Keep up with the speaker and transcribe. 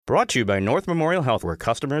Brought to you by North Memorial Health, where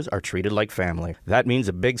customers are treated like family. That means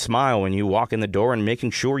a big smile when you walk in the door and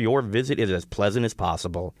making sure your visit is as pleasant as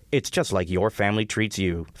possible. It's just like your family treats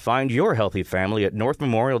you. Find your healthy family at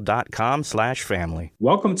northmemorial.com/family.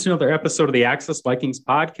 Welcome to another episode of the Access Vikings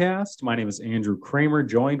podcast. My name is Andrew Kramer,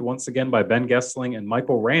 joined once again by Ben Gessling and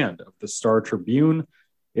Michael Rand of the Star Tribune.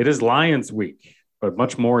 It is Lions week, but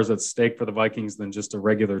much more is at stake for the Vikings than just a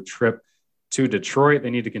regular trip to Detroit. They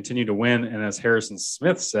need to continue to win. And as Harrison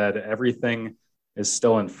Smith said, everything is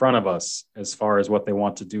still in front of us as far as what they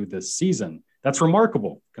want to do this season. That's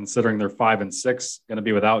remarkable considering they're 5-6, going to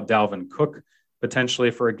be without Dalvin Cook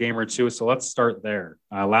potentially for a game or two. So let's start there.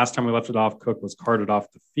 Last time we left it off, Cook was carted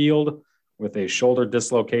off the field with a shoulder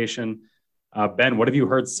dislocation. Ben, what have you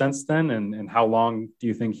heard since then? And how long do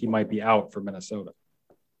you think he might be out for Minnesota?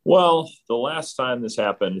 Well, the last time this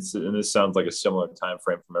happened, and this sounds like a similar time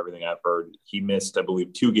frame from everything I've heard, he missed, I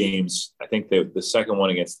believe, 2 games. I think the second one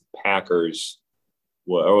against the Packers,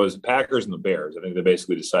 well, it was the Packers and the Bears. I think they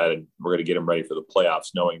basically decided we're going to get him ready for the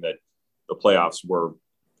playoffs, knowing that the playoffs were,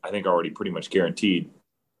 I think, already pretty much guaranteed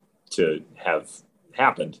to have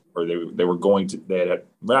happened, or they were going to. They had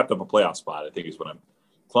wrapped up a playoff spot, I think is what I'm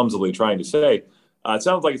clumsily trying to say. It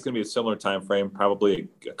sounds like it's going to be a similar time frame, probably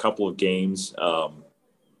a couple of games.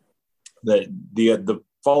 The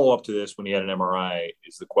follow-up to this when he had an MRI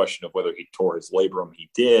is the question of whether he tore his labrum.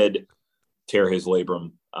 He did tear his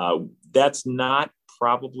labrum. That's not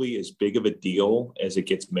probably as big of a deal as it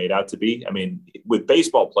gets made out to be. I mean, with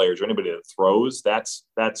baseball players or anybody that throws, that's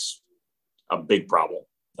a big problem.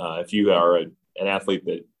 If you are an athlete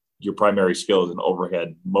that your primary skill is an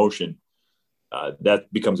overhead motion,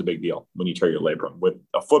 that becomes a big deal when you tear your labrum. With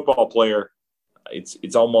a football player,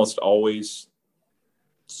 it's almost always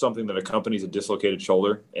something that accompanies a dislocated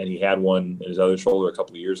shoulder, and he had one in his other shoulder a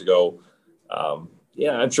couple of years ago. I'm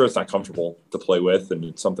sure it's not comfortable to play with, and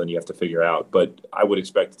it's something you have to figure out, but I would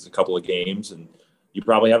expect it's a couple of games and you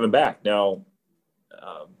probably have him back. Now,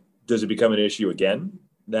 does it become an issue again?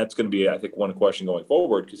 That's going to be, I think, one question going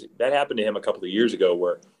forward, because that happened to him a couple of years ago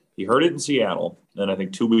where he hurt it in Seattle, and I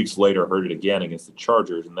think 2 weeks later hurt it again against the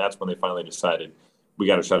Chargers, and that's when they finally decided we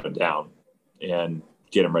got to shut him down and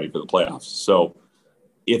get him ready for the playoffs. So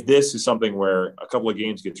if this is something where a couple of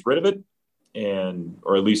games gets rid of it,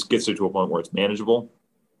 or at least gets it to a point where it's manageable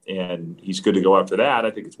and he's good to go after that,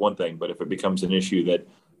 I think it's one thing. But if it becomes an issue that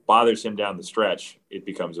bothers him down the stretch, it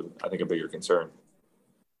becomes, I think, a bigger concern.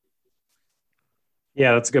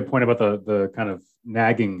 Yeah, that's a good point about the kind of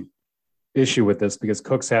nagging issue with this, because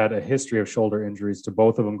Cook's had a history of shoulder injuries to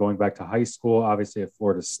both of them going back to high school. Obviously at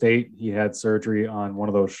Florida State, he had surgery on one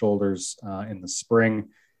of those shoulders in the spring.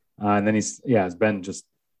 And then as Ben just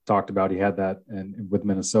talked about, he had that with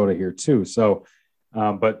Minnesota here too. So,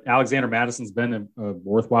 but Alexander Madison's been a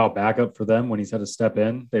worthwhile backup for them when he's had to step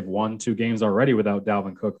in. They've won 2 games already without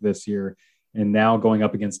Dalvin Cook this year, and now going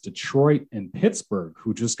up against Detroit and Pittsburgh,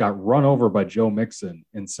 who just got run over by Joe Mixon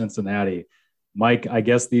in Cincinnati. Mike, I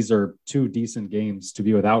guess these are 2 decent games to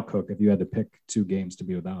be without Cook if you had to pick 2 games to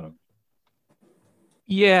be without him.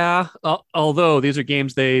 Yeah, although these are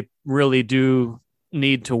games they really do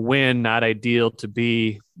need to win, not ideal to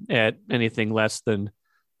be at anything less than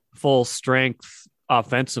full strength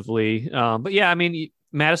offensively. But yeah, I mean,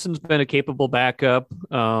 Madison's been a capable backup.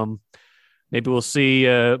 Maybe we'll see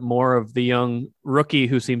more of the young rookie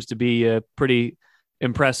who seems to be pretty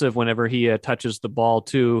impressive whenever he touches the ball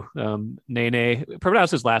too. Nene,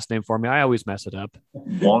 pronounce his last name for me. I always mess it up.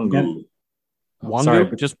 Wangu.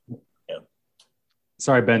 Wangu?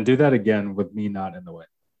 Sorry, Ben, do that again with me not in the way.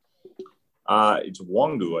 It's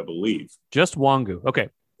Wangu, I believe. Just Wangu. Okay.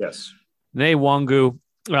 Yes. Nene Wangu,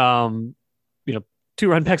 2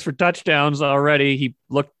 run backs for touchdowns already. He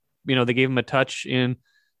looked, they gave him a touch in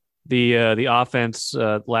the offense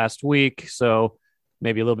last week. So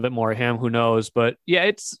maybe a little bit more of him, who knows? But yeah,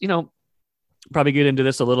 it's, probably get into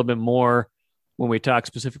this a little bit more when we talk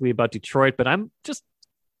specifically about Detroit, but I'm just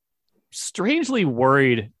strangely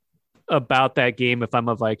worried about that game if I'm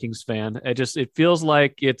a Vikings fan. It feels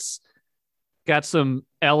like it's got some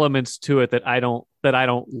elements to it that I don't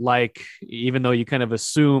like, even though you kind of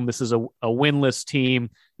assume this is a winless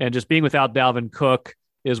team, and just being without Dalvin Cook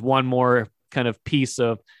is one more kind of piece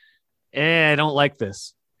of, I don't like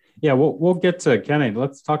this. Yeah, we'll get to Kenny.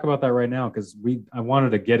 Let's talk about that right now, because I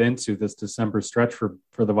wanted to get into this December stretch for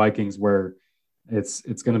the Vikings, where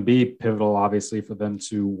it's going to be pivotal, obviously, for them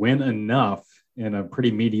to win enough in a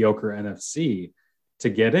pretty mediocre NFC to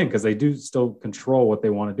get in, because they do still control what they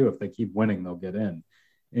want to do. If they keep winning, they'll get in.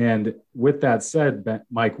 And with that said,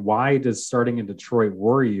 Mike, why does starting in Detroit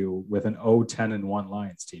worry you with an 0-10-1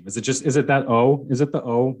 Lions team? Is it the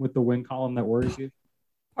O with the win column that worries you?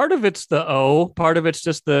 Part of it's the O. Part of it's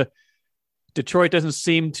just the Detroit doesn't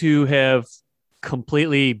seem to have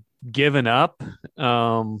completely given up.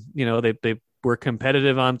 They were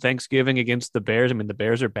competitive on Thanksgiving against the Bears. I mean, the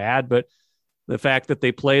Bears are bad, but the fact that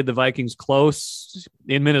they played the Vikings close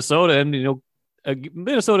in Minnesota, and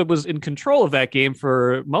Minnesota was in control of that game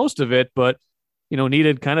for most of it, but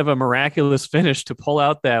needed kind of a miraculous finish to pull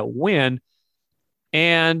out that win.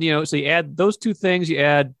 And so you add those two things. You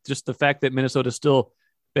add just the fact that Minnesota's still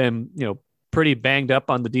been pretty banged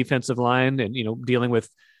up on the defensive line, and dealing with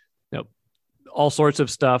all sorts of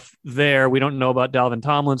stuff there. We don't know about Dalvin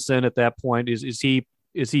Tomlinson at that point. Is he?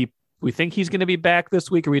 We think he's going to be back this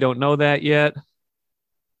week, or we don't know that yet.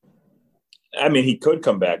 I mean, he could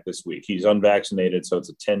come back this week. He's unvaccinated, so it's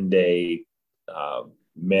a 10-day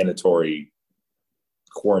mandatory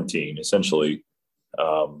quarantine, essentially,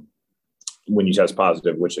 when you test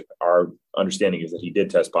positive, which our understanding is that he did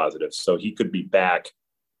test positive. So he could be back,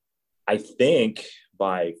 I think,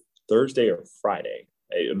 by Thursday or Friday.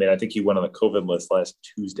 I mean, I think he went on the COVID list last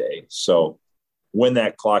Tuesday. So when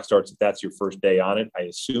that clock starts, if that's your first day on it, I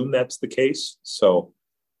assume that's the case. So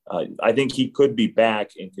I think he could be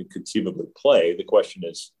back and could conceivably play. The question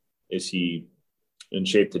is he in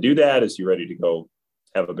shape to do that? Is he ready to go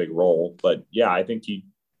have a big role? But yeah, I think he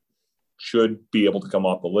should be able to come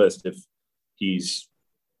off the list if he's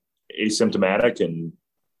asymptomatic and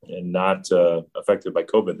not affected by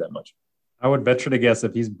COVID that much. I would venture to guess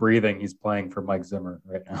if he's breathing, he's playing for Mike Zimmer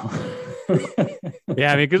right now.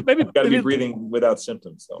 Yeah, I mean, because maybe got to be breathing without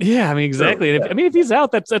symptoms, though. Yeah, I mean, exactly. Sure. If he's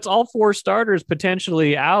out, that's all four starters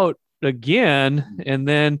potentially out again. And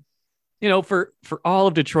then, for all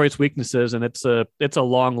of Detroit's weaknesses, and it's a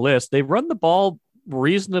long list. They run the ball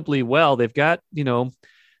reasonably well. They've got,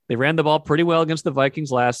 they ran the ball pretty well against the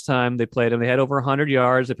Vikings last time they played them. They had over 100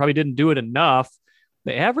 yards. They probably didn't do it enough.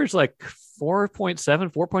 They averaged like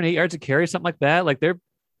 4.7, 4.8 yards a carry, something like that. Like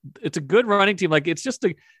it's a good running team. Like it's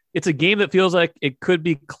a game that feels like it could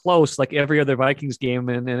be close, like every other Vikings game.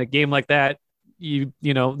 And in a game like that, you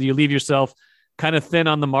leave yourself kind of thin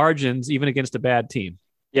on the margins, even against a bad team.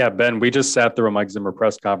 Yeah, Ben, we just sat through a Mike Zimmer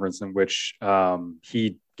press conference in which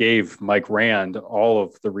he gave Mike Rand all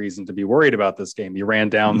of the reason to be worried about this game. He ran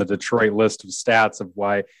down the Detroit list of stats of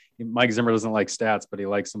why Mike Zimmer doesn't like stats, but he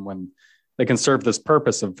likes them when they can serve this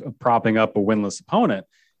purpose of propping up a winless opponent.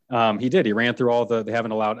 He did. He ran through they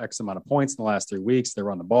haven't allowed X amount of points in the last 3 weeks. They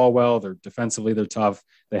run the ball well. They're defensively, they're tough.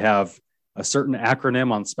 They have a certain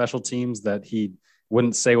acronym on special teams that he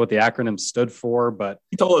wouldn't say what the acronym stood for, but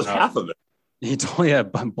he told us half of it. He told you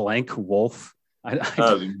blank wolf.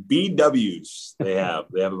 BWs they have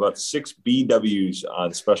about 6 BWs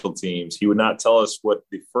on special teams. He would not tell us what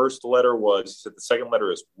the first letter was. He said the second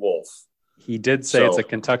letter is wolf. He did say it's a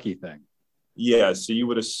Kentucky thing. Yeah, so you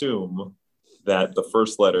would assume that the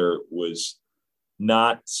first letter was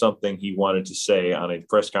not something he wanted to say on a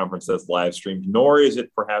press conference that's live streamed, nor is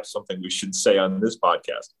it perhaps something we should say on this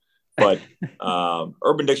podcast. But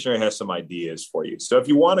Urban Dictionary has some ideas for you. So if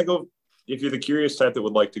you want to go, if you're the curious type that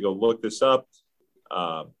would like to go look this up,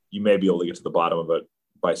 you may be able to get to the bottom of it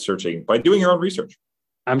by doing your own research.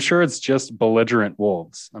 I'm sure it's just belligerent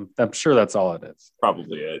wolves. I'm sure that's all it is.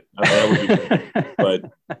 Probably it. I mean, that would be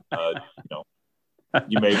good.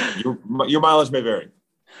 But your mileage may vary.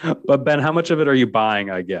 But Ben, how much of it are you buying?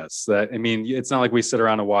 I guess it's not like we sit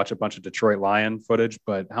around and watch a bunch of Detroit Lion footage,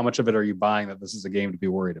 but how much of it are you buying that this is a game to be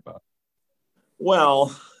worried about?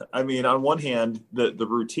 Well, I mean, on one hand, the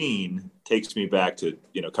routine takes me back to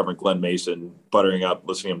covering Glenn Mason, buttering up,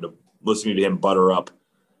 listening to him butter up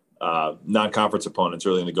non-conference opponents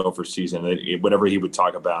early in the Gopher season. Whenever he would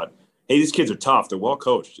talk about, hey, these kids are tough, they're well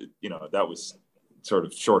coached. That was sort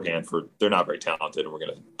of shorthand for they're not very talented and we're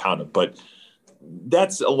going to pound them. But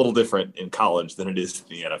that's a little different in college than it is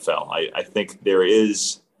in the NFL. I think there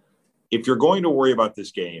is, if you're going to worry about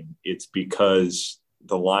this game, it's because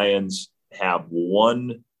the Lions have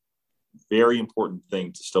one very important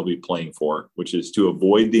thing to still be playing for, which is to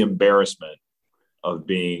avoid the embarrassment of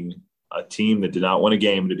being a team that did not win a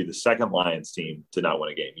game, to be the second Lions team to not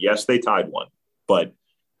win a game. Yes, they tied one, but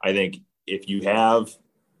I think if you have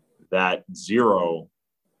that 0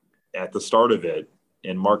 at the start of it,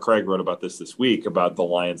 and Mark Craig wrote about this week, about the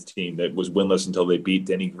Lions team that was winless until they beat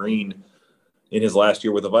Denny Green in his last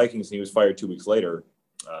year with the Vikings, and he was fired 2 weeks later.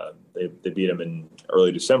 They beat him in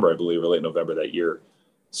early December, I believe, or late November that year.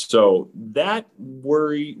 So that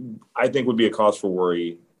worry, I think, would be a cause for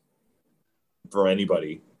worry for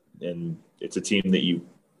anybody. And it's a team that you,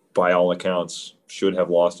 by all accounts, should have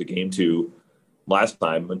lost a game to last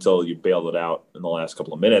time until you bailed it out in the last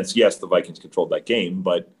couple of minutes. Yes, the Vikings controlled that game,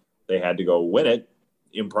 but they had to go win it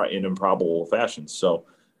in improbable fashion. So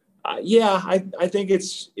Yeah, I think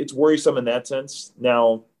it's worrisome in that sense.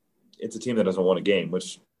 Now, it's a team that doesn't win a game,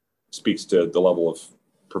 which speaks to the level of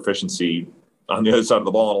proficiency on the other side of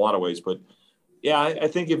the ball in a lot of ways. But yeah, I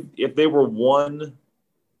think if they were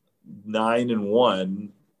 1-9-1,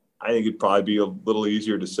 I think it'd probably be a little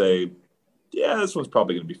easier to say, yeah, this one's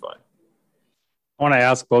probably going to be fine. I want to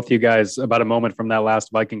ask both of you guys about a moment from that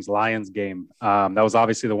last Vikings-Lions game. That was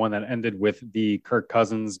obviously the one that ended with the Kirk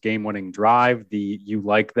Cousins game-winning drive. You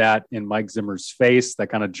like that in Mike Zimmer's face that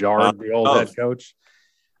kind of jarred the old head coach.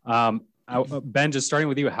 Ben, just starting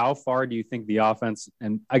with you, how far do you think the offense,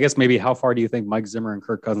 and I guess maybe how far do you think Mike Zimmer and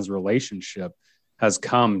Kirk Cousins' relationship has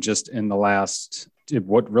come just in the last,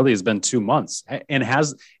 what really has been 2 months? And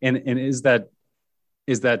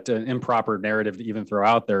is that an improper narrative to even throw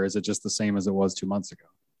out there? Is it just the same as it was 2 months ago?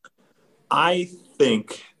 I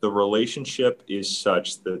think the relationship is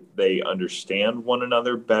such that they understand one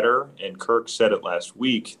another better. And Kirk said it last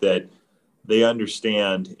week that they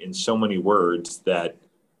understand in so many words that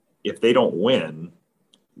if they don't win,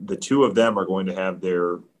 the two of them are going to have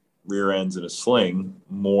their rear ends in a sling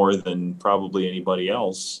more than probably anybody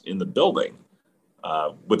else in the building,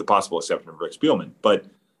 with the possible exception of Rick Spielman. But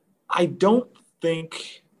I don't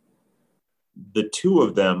think the two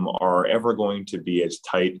of them are ever going to be as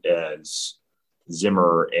tight as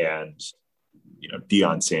Zimmer and,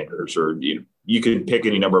 Deion Sanders, or, you can pick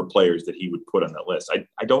any number of players that he would put on that list.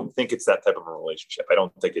 I don't think it's that type of a relationship. I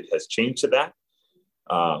don't think it has changed to that.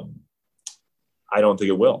 I don't think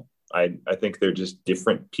it will. I think they're just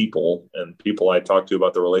different people, and people I talk to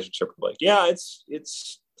about the relationship are like, yeah,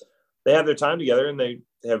 it's they have their time together and they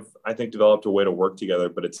have, I think, developed a way to work together,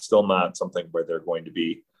 but it's still not something where they're going to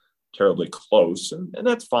be terribly close. And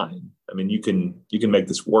that's fine. I mean, you can make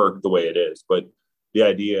this work the way it is, but the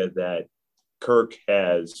idea that Kirk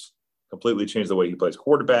has completely changed the way he plays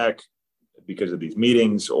quarterback because of these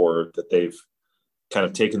meetings, or that they've kind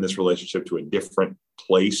of taken this relationship to a different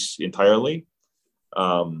place entirely,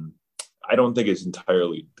 I don't think it's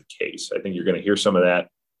entirely the case. I think you're going to hear some of that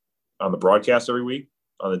on the broadcast every week,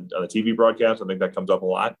 on the TV broadcast. I think that comes up a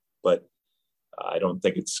lot, but I don't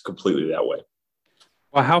think it's completely that way.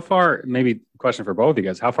 Well, how far, maybe question for both of you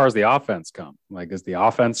guys, how far has the offense come? Like, has the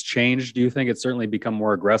offense changed? Do you think it's certainly become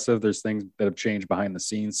more aggressive? There's things that have changed behind the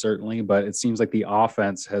scenes, certainly, but it seems like the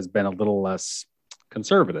offense has been a little less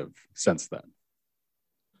conservative since then.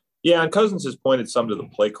 Yeah, and Cousins has pointed some to the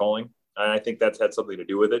play calling, and I think that's had something to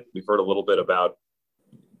do with it. We've heard a little bit about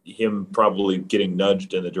him probably getting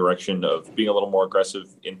nudged in the direction of being a little more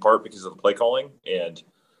aggressive, in part because of the play calling, and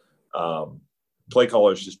play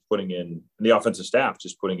callers just putting in, and the offensive staff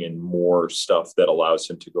just putting in more stuff that allows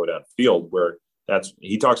him to go downfield, where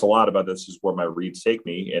he talks a lot about, this is where my reads take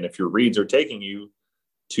me. And if your reads are taking you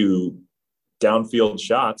to downfield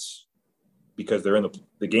shots because they're in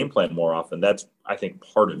the game plan more often, that's, I think,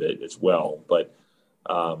 part of it as well. But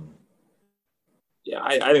yeah,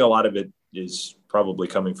 I think a lot of it is probably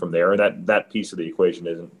coming from there. And that piece of the equation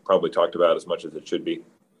isn't probably talked about as much as it should be.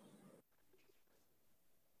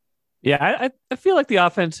 Yeah, I feel like the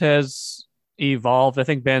offense has evolved. I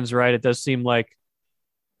think Ben's right. It does seem like,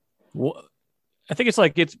 I think it's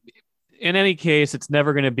like, it's in any case, it's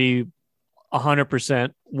never going to be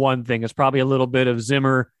 100% one thing. It's probably a little bit of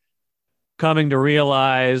Zimmer coming to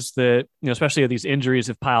realize that, especially if these injuries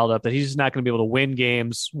have piled up, that he's just not going to be able to win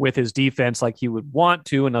games with his defense like he would want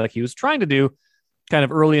to, and like he was trying to do kind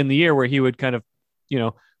of early in the year, where he would kind of,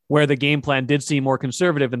 where the game plan did seem more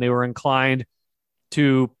conservative and they were inclined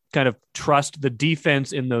to kind of trust the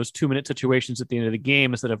defense in those 2-minute situations at the end of the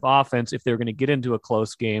game instead of offense if they're going to get into a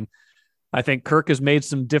close game. I think Kirk has made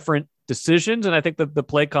some different decisions, and I think that the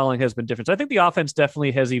play calling has been different. So I think the offense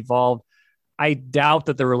definitely has evolved. I doubt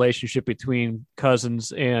that the relationship between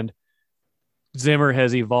Cousins and Zimmer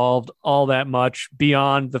has evolved all that much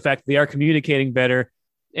beyond the fact that they are communicating better.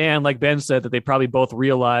 And like Ben said, that they probably both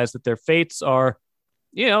realize that their fates are,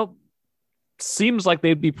 seems like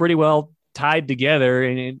they'd be pretty well tied together.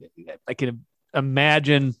 And I can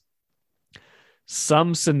imagine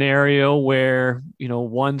some scenario where,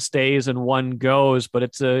 one stays and one goes, but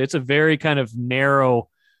it's a very kind of narrow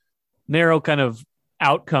kind of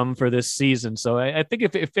outcome for this season. So I think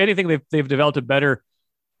if anything, they've developed a better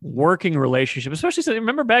working relationship, especially since,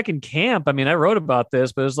 remember back in camp, I mean, I wrote about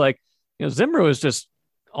this, but it was like, Zimmer was just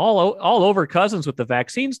all over Cousins with the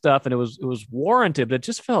vaccine stuff, and it was warranted, but it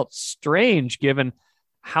just felt strange given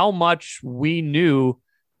how much we knew,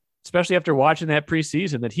 especially after watching that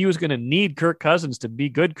preseason, that he was going to need Kirk Cousins to be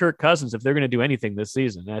good Kirk Cousins if they're going to do anything this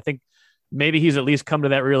season. And I think maybe he's at least come to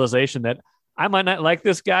that realization that I might not like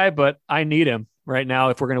this guy, but I need him right now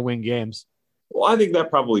if we're going to win games. Well, I think that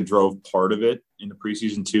probably drove part of it in the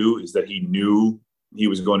preseason too, is that he knew he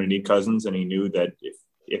was going to need Cousins, and he knew that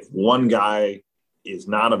if one guy is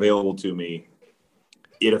not available to me,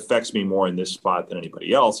 it affects me more in this spot than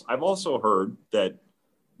anybody else. I've also heard that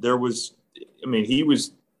the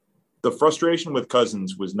frustration with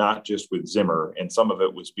Cousins was not just with Zimmer, and some of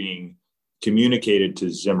it was being communicated to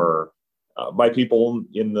Zimmer by people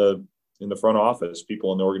in the front office,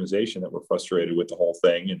 people in the organization that were frustrated with the whole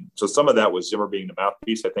thing. And so some of that was Zimmer being the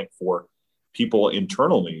mouthpiece, I think, for people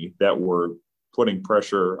internally that were putting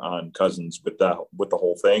pressure on Cousins with the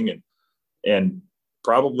whole thing, and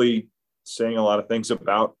probably saying a lot of things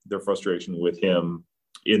about their frustration with him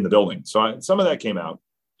in the building. So some of that came out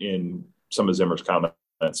in some of Zimmer's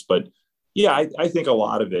comments, but yeah, I think a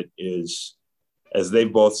lot of it is, as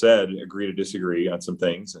they've both said, agree to disagree on some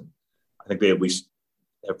things. And I think they at least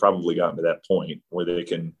have probably gotten to that point where they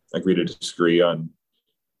can agree to disagree on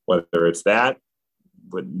whether it's that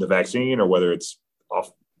with the vaccine or whether it's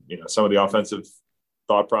off, some of the offensive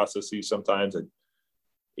thought processes. Sometimes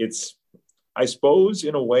it's, I suppose,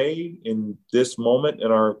 in a way, in this moment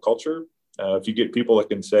in our culture, if you get people that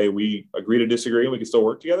can say we agree to disagree and we can still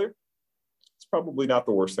work together, it's probably not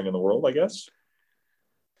the worst thing in the world, I guess.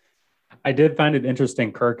 I did find it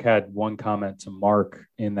interesting. Kirk had one comment to Mark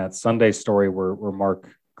in that Sunday story where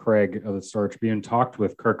Mark Craig of the Star Tribune talked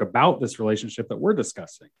with Kirk about this relationship that we're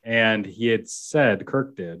discussing. And he had said,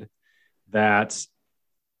 Kirk did, that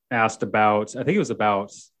asked about, I think it was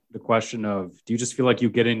about the question of, do you just feel like you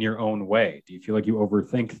get in your own way? Do you feel like you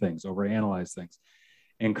overthink things, overanalyze things?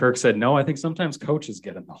 And Kirk said, no, I think sometimes coaches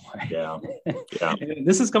get in the way. Yeah. And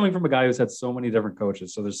this is coming from a guy who's had so many different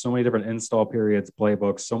coaches. So there's so many different install periods,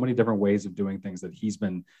 playbooks, so many different ways of doing things that he's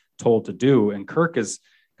been told to do. And Kirk is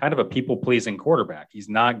kind of a people-pleasing quarterback. He's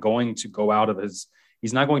not going to go out of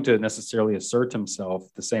he's not going to necessarily assert himself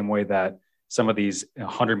the same way that some of these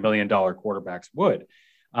 $100 million quarterbacks would.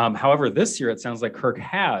 However, this year, it sounds like Kirk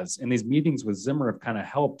has, and these meetings with Zimmer have kind of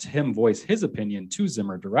helped him voice his opinion to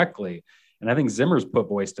Zimmer directly. And I think Zimmer's put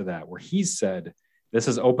voice to that, where he said, this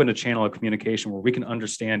has opened a channel of communication where we can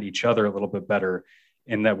understand each other a little bit better.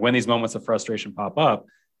 And that when these moments of frustration pop up,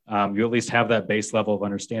 you at least have that base level of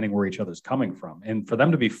understanding where each other's coming from. And for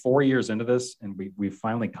them to be 4 years into this, and we've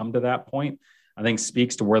finally come to that point, I think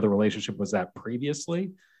speaks to where the relationship was at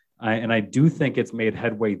previously. And I do think it's made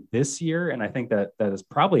headway this year. And I think that has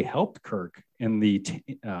probably helped Kirk in the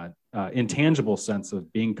intangible sense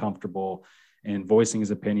of being comfortable and voicing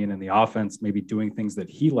his opinion, and the offense maybe doing things that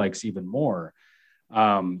he likes even more.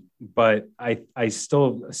 But I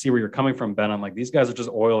still see where you're coming from, Ben. I'm like, these guys are just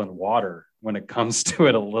oil and water when it comes to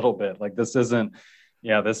it a little bit. Like this isn't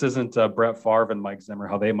Brett Favre and Mike Zimmer,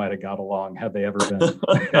 how they might have got along had they ever been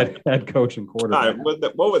head coach and quarterback.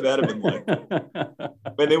 What would that have been like?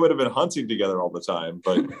 I mean, they would have been hunting together all the time.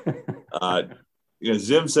 But,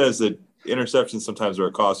 Zim says that interceptions sometimes are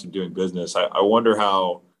a cost of doing business. I wonder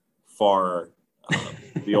how far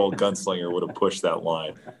the old gunslinger would have pushed that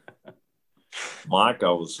line. Mike, I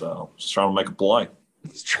was just trying to make a play.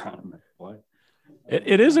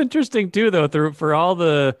 It is interesting too, though, for all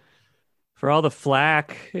the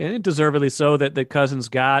flack, and deservedly so, that Cousins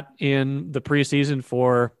got in the preseason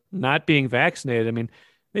for not being vaccinated. I mean,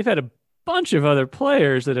 they've had a bunch of other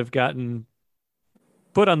players that have gotten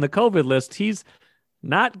put on the COVID list. He's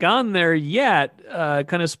not gone there yet.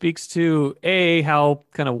 Kind of speaks to A, how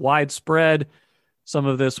kind of widespread some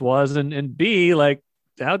of this was, and B, like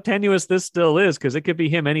how tenuous this still is, because it could be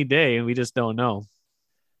him any day and we just don't know.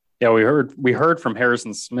 Yeah, we heard from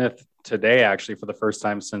Harrison Smith today, actually, for the first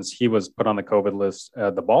time since he was put on the COVID list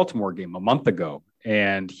at the Baltimore game a month ago.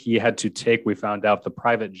 And he had to take, we found out, the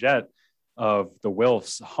private jet of the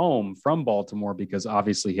Wilfs home from Baltimore, because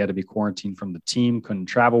obviously he had to be quarantined from the team, couldn't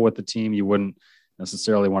travel with the team. You wouldn't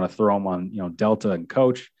necessarily want to throw him on, Delta and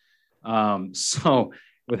coach. So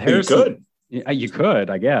with Harrison, you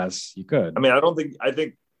could, I guess you could. I mean, I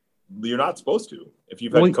think you're not supposed to. If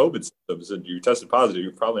you've had COVID symptoms and you tested positive,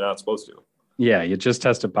 you're probably not supposed to. Yeah, you just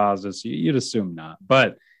tested positive, so you'd assume not.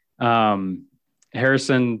 But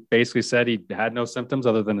Harrison basically said he had no symptoms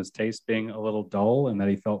other than his taste being a little dull, and that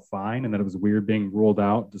he felt fine, and that it was weird being ruled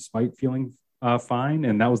out despite feeling fine.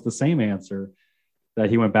 And that was the same answer that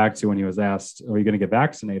he went back to when he was asked, are you going to get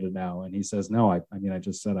vaccinated now? And he says, no, I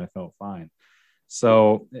just said I felt fine.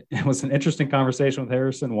 So it was an interesting conversation with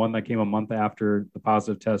Harrison, one that came a month after the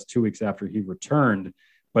positive test, 2 weeks after he returned.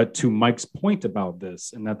 But to Mike's point about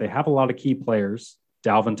this, and that they have a lot of key players,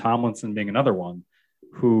 Dalvin Tomlinson being another one,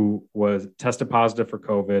 who was tested positive for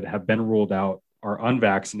COVID, have been ruled out, are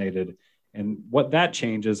unvaccinated. And what that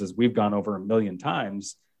changes, as we've gone over a million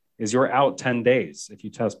times, is you're out 10 days if you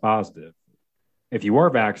test positive. if you are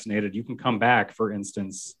vaccinated, you can come back, for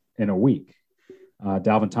instance, in a week.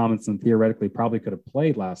 Dalvin Tomlinson theoretically probably could have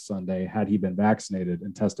played last Sunday had he been vaccinated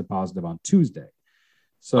and tested positive on Tuesday.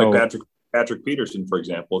 So like Patrick Peterson, for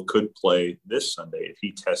example, could play this Sunday if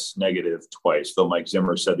he tests negative twice. Though Mike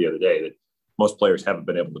Zimmer said the other day that most players haven't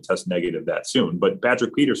been able to test negative that soon. But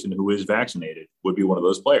Patrick Peterson, who is vaccinated, would be one of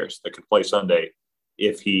those players that could play Sunday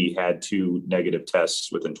if he had 2 negative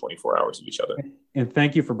tests within 24 hours of each other. And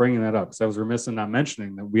thank you for bringing that up, because I was remiss in not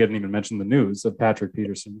mentioning that we hadn't even mentioned the news of Patrick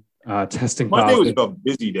Peterson testing Monday positive. was a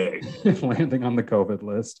busy day. Landing on the COVID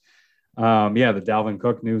list. The Dalvin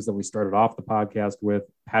Cook news that we started off the podcast with,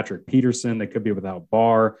 Patrick Peterson, they could be without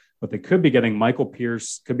Barr, but they could be getting Michael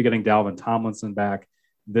Pierce, could be getting Dalvin Tomlinson back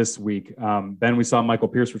this week. Ben, we saw Michael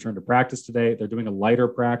Pierce return to practice today. They're doing a lighter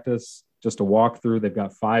practice, just a walkthrough. They've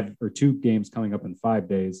got 2 games coming up in 5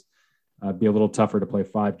 days. Be a little tougher to play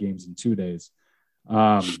 5 games in 2 days.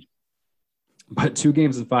 But 2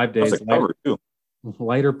 games in 5 days,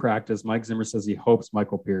 lighter practice. Mike Zimmer says he hopes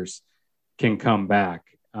Michael Pierce can come back.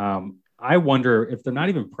 I wonder if they're not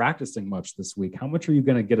even practicing much this week, how much are you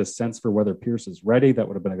going to get a sense for whether Pierce is ready? That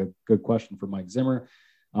would have been a good question for Mike Zimmer.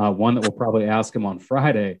 One that we'll probably ask him on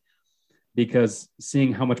Friday, because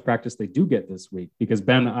seeing how much practice they do get this week, because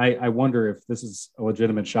Ben, I wonder if this is a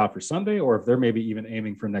legitimate shot for Sunday, or if they're maybe even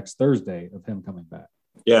aiming for next Thursday of him coming back.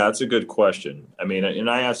 Yeah, that's a good question. I mean, and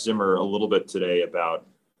I asked Zimmer a little bit today about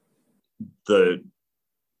the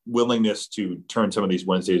willingness to turn some of these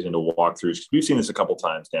Wednesdays into walkthroughs. We've seen this a couple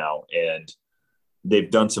times now, and they've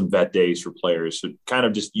done some vet days for players, so kind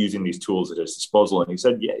of just using these tools at his disposal. And he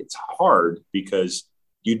said, yeah, it's hard because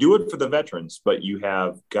you do it for the veterans, but you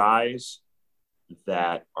have guys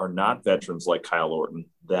that are not veterans like Kyle Orton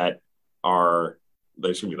that are,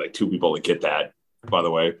 there's going to be like 2 people that get that, by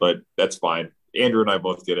the way, but that's fine. Andrew and I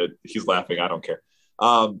both get it. He's laughing. I don't care.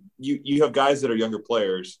 You have guys that are younger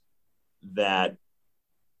players that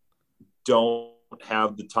don't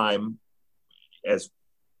have the time, as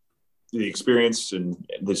the experience and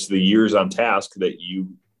the years on task that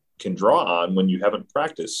you can draw on when you haven't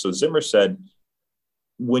practiced. So Zimmer said,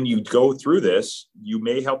 when you go through this, you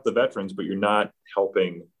may help the veterans, but you're not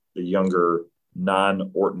helping the younger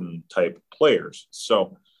non-Orton type players.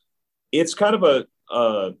 So it's kind of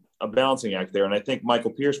a balancing act there. And I think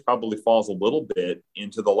Michael Pierce probably falls a little bit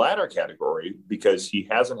into the latter category because he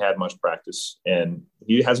hasn't had much practice and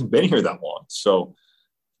he hasn't been here that long. So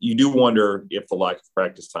you do wonder if the lack of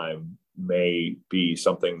practice time may be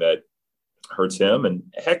something that hurts him, and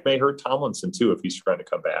heck, may hurt Tomlinson too, if he's trying to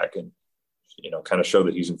come back and, kind of show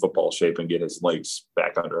that he's in football shape and get his legs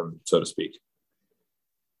back under him, so to speak.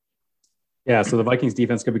 Yeah, so the Vikings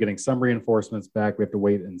defense could be getting some reinforcements back. We have to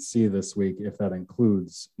wait and see this week if that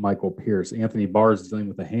includes Michael Pierce. Anthony Barr is dealing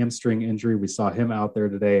with a hamstring injury. We saw him out there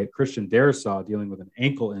today. Christian Darrisaw dealing with an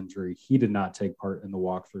ankle injury. He did not take part in the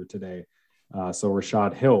walkthrough today. So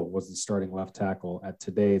Rashad Hill was the starting left tackle at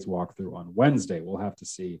today's walkthrough on Wednesday. We'll have to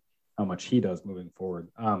see how much he does moving forward.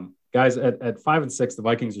 Guys, at 5 and 6, the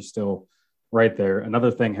Vikings are still right there.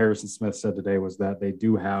 Another thing Harrison Smith said today was that they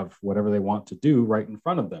do have whatever they want to do right in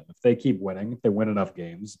front of them. If they keep winning, if they win enough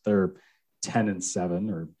games, they're 10 and 7,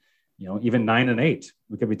 or even 9 and 8.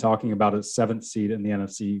 We could be talking about a 7th seed in the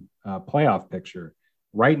NFC playoff picture.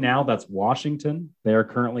 Right now, that's Washington. They are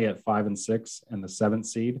currently at 5 and 6 and the 7th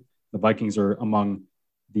seed. The Vikings are among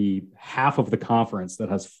the half of the conference that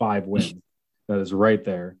has 5 wins. That is right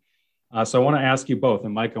there. So I want to ask you both,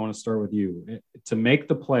 and Mike, I want to start with you. To make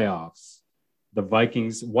the playoffs, the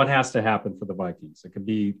Vikings, what has to happen for the Vikings? It could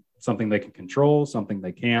be something they can control, something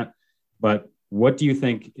they can't. But what do you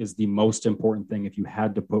think is the most important thing if you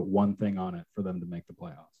had to put one thing on it for them to make the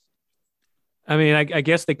playoffs? I mean, I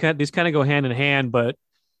guess these kind of go hand in hand, but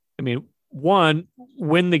I mean, one,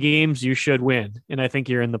 win the games you should win, and I think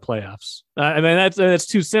you're in the playoffs. I mean, that's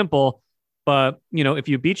too simple. But if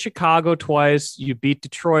you beat Chicago twice, you beat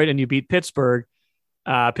Detroit, and you beat Pittsburgh.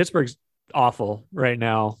 Pittsburgh's awful right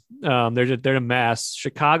now. They're a mess.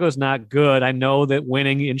 Chicago's not good. I know that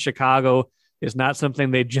winning in Chicago is not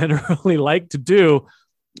something they generally like to do,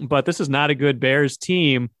 but this is not a good Bears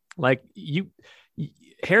team. Like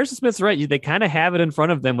Harrison Smith's right. They kind of have it in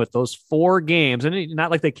front of them with those 4 games, and not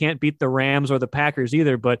like they can't beat the Rams or the Packers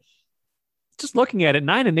either, but just looking at it,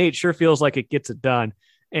 9 and 8 sure feels like it gets it done.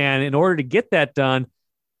 And in order to get that done,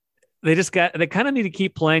 they kind of need to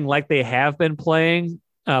keep playing like they have been playing,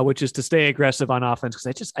 which is to stay aggressive on offense.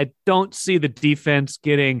 Because I don't see the defense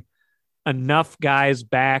getting enough guys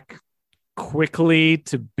back quickly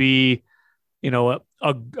to be,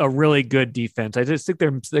 a really good defense. I just think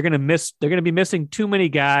they're going to be missing too many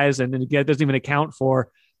guys, and then again, it doesn't even account for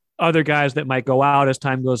other guys that might go out as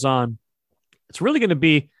time goes on. it's really going to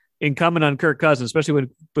be incumbent on Kirk Cousins, especially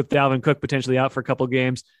with Dalvin Cook potentially out for a couple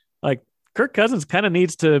games. Like, Kirk Cousins kind of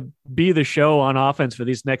needs to be the show on offense for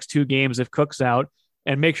these next 2 games if Cook's out,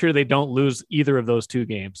 and make sure they don't lose either of those 2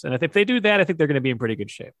 games. And if they do that, I think they're going to be in pretty good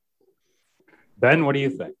shape. Ben, what do you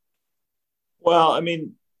think? Well, I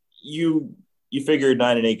mean, you figure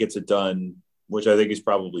 9-8 gets it done, which I think is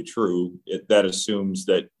probably true. That assumes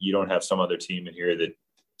that you don't have some other team in here that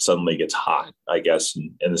suddenly gets hot, I guess.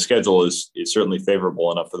 And the schedule is certainly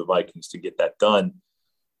favorable enough for the Vikings to get that done.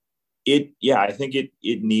 I think it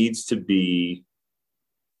needs to be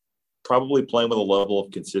probably playing with a level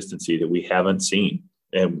of consistency that we haven't seen.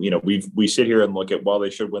 And, we sit here and look at, well, they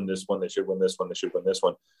should win this one. They should win this one. They should win this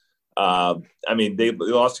one. I mean, they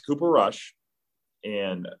lost to Cooper Rush,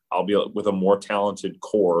 and I'll be with a more talented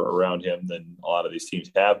core around him than a lot of these teams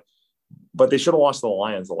have. But they should have lost to the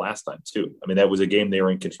Lions the last time, too. I mean, that was a game they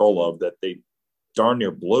were in control of that they darn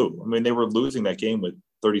near blew. I mean, they were losing that game with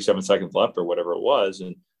 37 seconds left or whatever it was.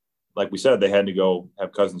 And like we said, they had to go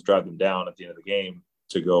have Cousins drive them down at the end of the game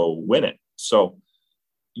to go win it. So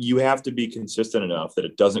you have to be consistent enough that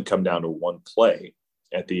it doesn't come down to one play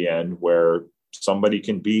at the end where somebody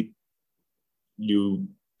can beat you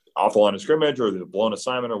off the line of scrimmage or the blown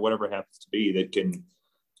assignment or whatever it happens to be that can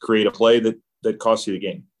create a play that costs you the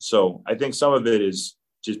game. So I think some of it is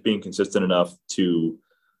just being consistent enough to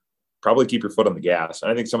probably keep your foot on the gas.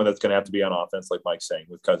 And I think some of that's going to have to be on offense, like Mike's saying,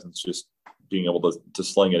 with Cousins just being able to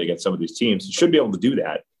sling it against some of these teams. You should be able to do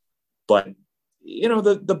that. But,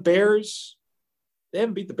 the Bears, they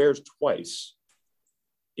haven't beat the Bears twice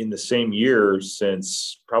in the same year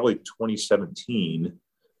since probably 2017.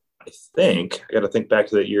 I think I got to think back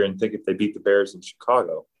to that year and think if they beat the Bears in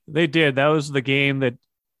Chicago. They did. That was the game that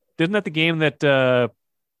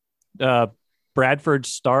Bradford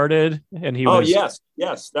started and he was. Oh,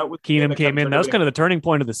 yes. That was Keenum came in. That was kind of the turning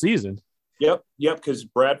point of the season. Yep. Because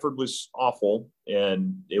Bradford was awful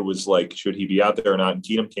and it was like, should he be out there or not? And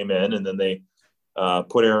Keenum came in and then they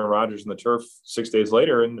put Aaron Rodgers in the turf 6 days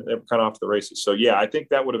later and they were kind of off the races. So, I think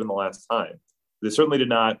that would have been the last time. They certainly did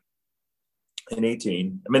not in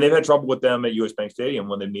 18. I mean, they've had trouble with them at US Bank Stadium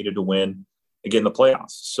when they needed to win and get in the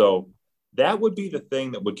playoffs. So that would be the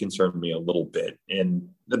thing that would concern me a little bit. And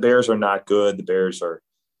the Bears are not good. The Bears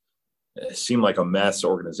seem like a mess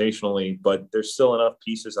organizationally, but there's still enough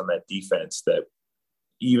pieces on that defense that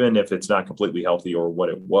even if it's not completely healthy or what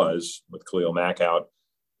it was with Khalil Mack out,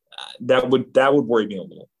 that would worry me a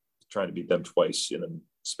little, trying to beat them twice in a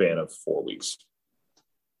span of 4 weeks.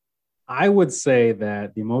 I would say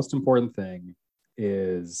that the most important thing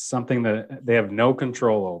is something that they have no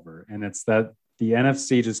control over, and it's that the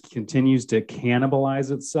NFC just continues to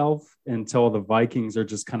cannibalize itself until the Vikings are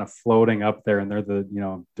just kind of floating up there, and they're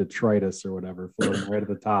the detritus or whatever, floating right at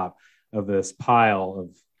the top of this pile of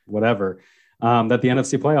whatever that the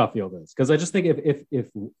NFC playoff field is. Because I just think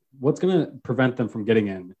if what's going to prevent them from getting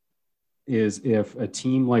in is if a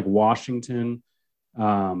team like Washington, I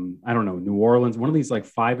don't know, New Orleans, one of these like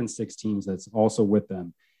 5 and 6 teams that's also with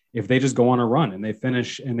them, if they just go on a run and they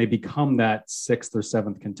finish and they become that 6th or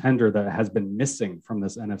 7th contender that has been missing from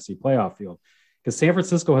this NFC playoff field. Because San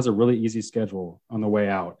Francisco has a really easy schedule on the way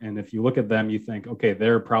out. And if you look at them, you think, okay,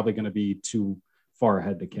 they're probably going to be too far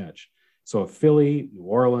ahead to catch. So if Philly, New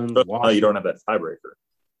Orleans, Washington, you don't have that tiebreaker.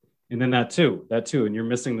 And then that too, and you're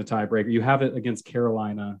missing the tiebreaker. You have it against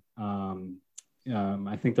Carolina.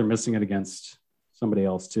 I think they're missing it against somebody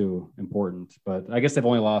else too, important. But I guess they've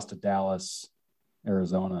only lost to Dallas,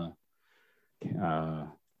 Arizona.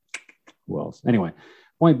 Who else? Anyway,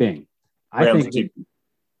 point being, I think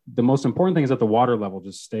the most important thing is that the water level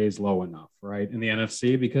just stays low enough, right, in the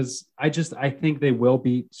NFC, because I think they will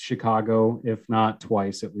beat Chicago, if not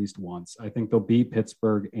twice, at least once. I think they'll beat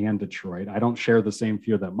Pittsburgh and Detroit. I don't share the same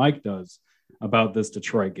fear that Mike does about this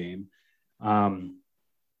Detroit game.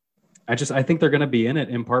 I think they're going to be in it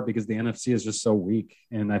in part because the NFC is just so weak.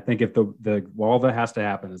 And I think if all that has to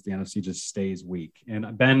happen is the NFC just stays weak.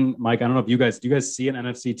 And Ben, Mike, I don't know if do you guys see an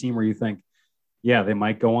NFC team where you think, yeah, they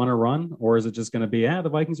might go on a run, or is it just going to be, the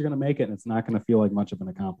Vikings are going to make it and it's not going to feel like much of an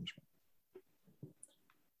accomplishment?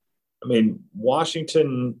 I mean,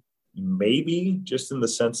 Washington, maybe just in the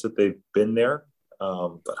sense that they've been there.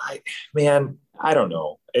 But I don't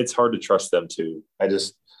know. It's hard to trust them too.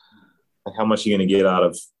 How much are you going to get out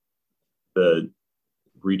of the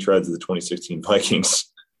retreads of the 2016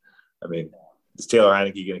 Vikings? I mean, is Taylor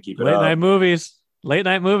Heineke going to keep it up? Late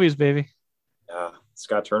night movies, baby. Yeah.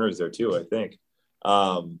 Scott Turner's there too, I think.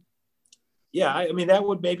 I mean, that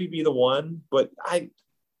would maybe be the one, but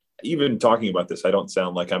even talking about this, I don't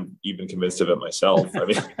sound like I'm even convinced of it myself. I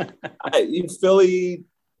mean, Philly,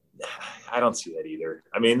 I don't see that either.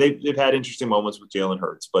 I mean, they've had interesting moments with Jalen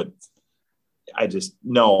Hurts, but I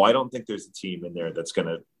don't think there's a team in there that's going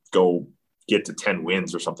to go get to 10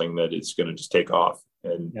 wins or something that is going to just take off.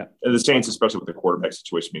 And the Saints, especially with the quarterback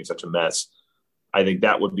situation being such a mess, I think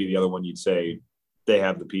that would be the other one you'd say they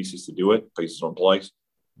have the pieces to do it, pieces on place.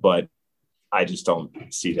 But I just don't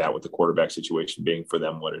see that with the quarterback situation being for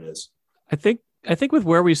them what it is. I think with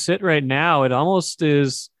where we sit right now, it almost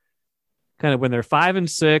is kind of when they're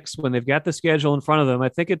 5-6, when they've got the schedule in front of them. I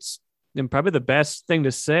think it's probably the best thing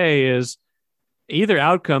to say is either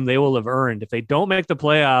outcome they will have earned. If they don't make the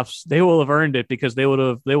playoffs, they will have earned it because they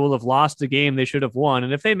will have lost a game they should have won.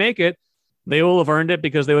 And if they make it, they will have earned it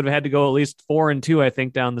because they would have had to go at least 4-2, I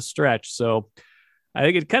think, down the stretch. So I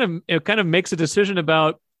think it kind of makes a decision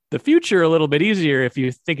about the future a little bit easier if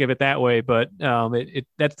you think of it that way. But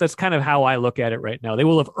that's kind of how I look at it right now. They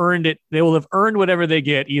will have earned it. They will have earned whatever they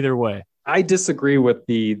get either way. I disagree with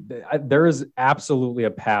there is absolutely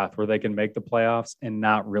a path where they can make the playoffs and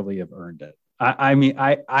not really have earned it. I mean,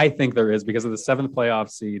 I think there is because of the 7th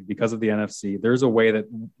playoff seed, because of the NFC. There's a way that,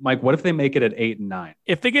 Mike, what if they make it at 8 and 9?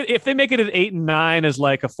 If they make it at 8 and 9 as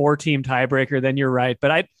like a 4-team tiebreaker, then you're right.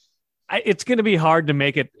 But it's going to be hard to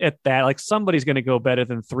make it at that. Like somebody's going to go better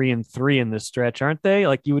than 3-3 in this stretch, aren't they?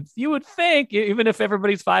 Like you would think, even if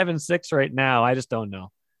everybody's 5-6 right now. I just don't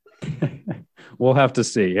know. We'll have to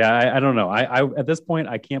see. Yeah, I don't know. I at this point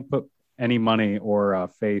I can't put any money or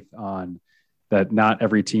faith on that. Not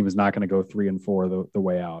every team is not going to go 3-4 the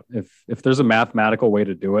way out. If there's a mathematical way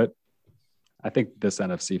to do it, I think this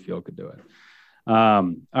NFC field could do it.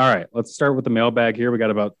 All right, let's start with the mailbag here. We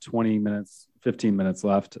got about 15 minutes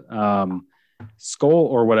left. Skull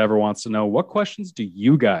or whatever wants to know, what questions do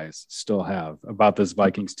you guys still have about this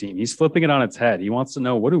Vikings team? He's flipping it on its head. He wants to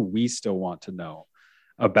know, what do we still want to know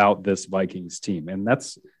about this Vikings team? And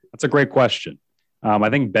that's a great question. I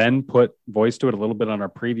think Ben put voice to it a little bit on our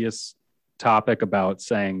previous topic about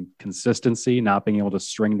saying consistency, not being able to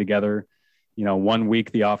string together. 1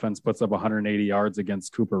 week the offense puts up 180 yards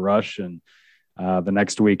against Cooper Rush, and the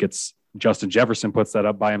next week it's Justin Jefferson puts that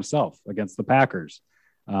up by himself against the Packers.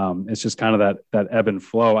 It's just kind of that ebb and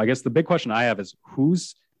flow. I guess the big question I have is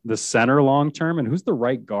who's the center long-term and who's the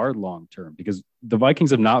right guard long-term, because the Vikings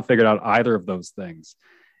have not figured out either of those things.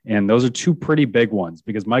 And those are two pretty big ones,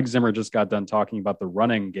 because Mike Zimmer just got done talking about the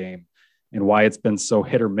running game and why it's been so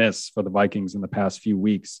hit or miss for the Vikings in the past few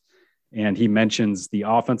weeks. And he mentions the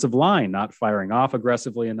offensive line not firing off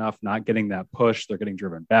aggressively enough, not getting that push. They're getting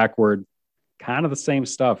driven backward, kind of the same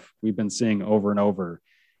stuff we've been seeing over and over.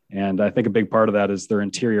 And I think a big part of that is their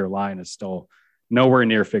interior line is still nowhere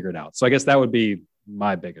near figured out. So I guess that would be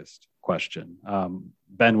my biggest question.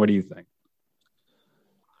 Ben, what do you think?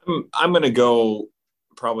 I'm going to go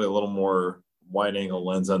probably a little more wide angle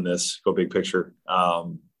lens on this, go big picture,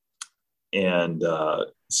 and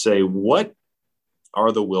say, what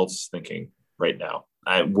are the Wilts thinking right now?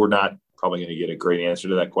 We're not probably going to get a great answer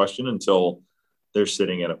to that question until they're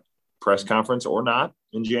sitting at a press conference or not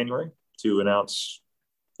in January to announce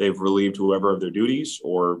they've relieved whoever of their duties,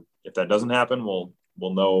 or if that doesn't happen, we'll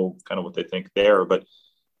know kind of what they think there. But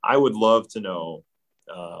I would love to know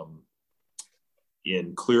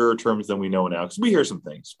in clearer terms than we know now, because we hear some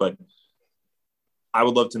things, but I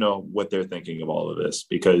would love to know what they're thinking of all of this,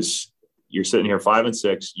 because you're sitting here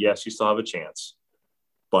 5-6. Yes, you still have a chance,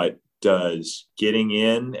 but does getting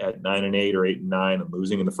in at 9-8 or 8-9 and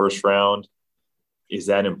losing in the first round, is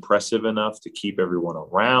that impressive enough to keep everyone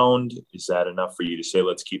around? Is that enough for you to say,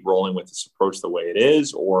 let's keep rolling with this approach the way it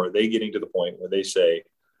is? Or are they getting to the point where they say,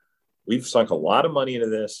 we've sunk a lot of money into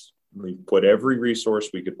this. We've put every resource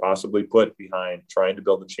we could possibly put behind trying to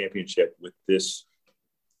build a championship with this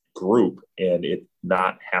group, and it's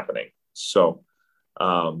not happening. So,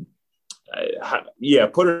 put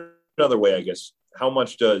it another way, I guess. How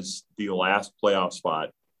much does the last playoff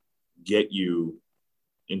spot get you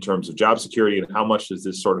in terms of job security, and how much does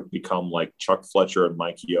this sort of become like Chuck Fletcher and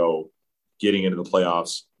Mike Yeo getting into the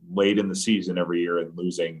playoffs late in the season every year and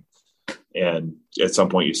losing? And at some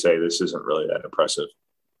point you say, this isn't really that impressive.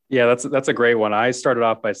 Yeah, that's a great one. I started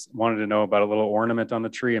off by wanting to know about a little ornament on the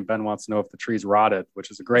tree, and Ben wants to know if the tree's rotted,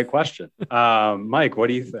 which is a great question. Mike, what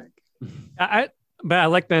do you think? I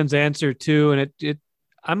like Ben's answer too. And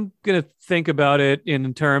I'm going to think about it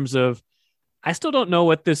in terms of, I still don't know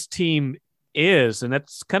what this team is. And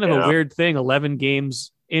that's kind of a weird thing, 11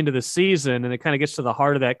 games into the season. And it kind of gets to the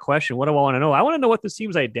heart of that question. What do I want to know? I want to know what this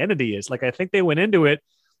team's identity is. Like, I think they went into it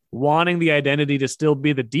wanting the identity to still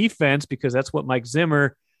be the defense, because that's what Mike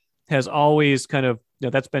Zimmer has always kind of,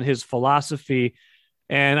 that's been his philosophy.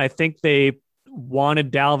 And I think they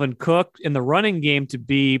wanted Dalvin Cook in the running game to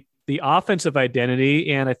be the offensive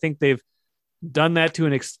identity. And I think they've done that to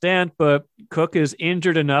an extent, but Cook is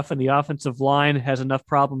injured enough and the offensive line has enough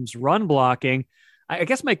problems run blocking. I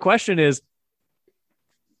guess my question is,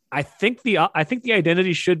 I think the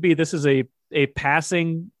identity should be this is a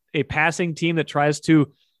passing team that tries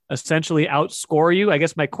to essentially outscore you. I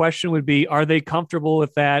guess my question would be, are they comfortable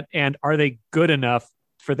with that, and are they good enough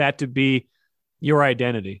for that to be your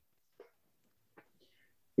identity?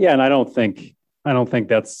 Yeah, and I don't think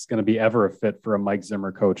that's going to be ever a fit for a Mike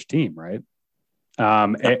Zimmer coach team, right?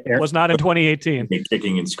 Was not in 2018.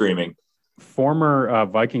 Kicking and screaming. Former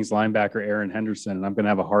Vikings linebacker Aaron Henderson, and I'm going to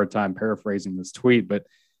have a hard time paraphrasing this tweet, but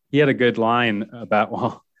he had a good line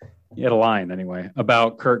about, he had a line anyway,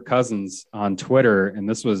 about Kirk Cousins on Twitter. And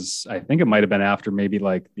this was, I think it might've been after maybe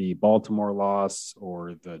like the Baltimore loss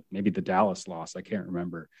or maybe the Dallas loss. I can't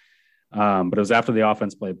remember. But it was after the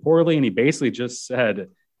offense played poorly. And he basically just said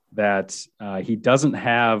that he doesn't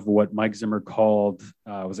have what Mike Zimmer called,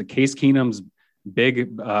 was it Case Keenum's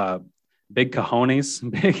big cojones,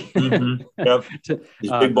 big, Yep.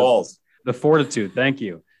 Big balls, the fortitude. Thank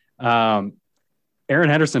you. Aaron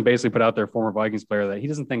Henderson basically put out there, former Vikings player, that he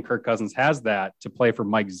doesn't think Kirk Cousins has that to play for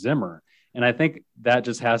Mike Zimmer. And I think that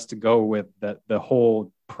just has to go with the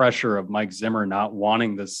whole pressure of Mike Zimmer not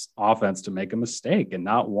wanting this offense to make a mistake and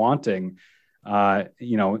not wanting,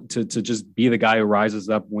 to just be the guy who rises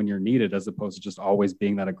up when you're needed, as opposed to just always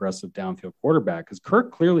being that aggressive downfield quarterback. Because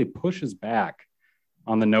Kirk clearly pushes back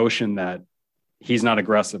on the notion that he's not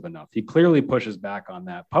aggressive enough. He clearly pushes back on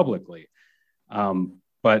that publicly.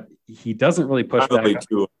 But he doesn't really push back.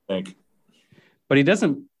 Too, I think. But he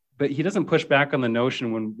doesn't push back on the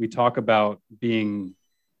notion when we talk about being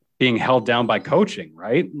held down by coaching,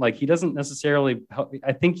 right? Like he doesn't necessarily.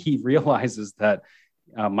 I think he realizes that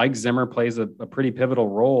Mike Zimmer plays a pretty pivotal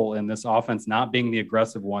role in this offense, not being the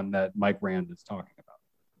aggressive one that Mike Rand is talking about.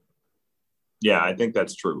 Yeah, I think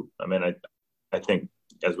that's true. I mean, I think,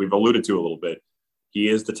 as we've alluded to a little bit, he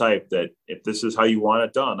is the type that if this is how you want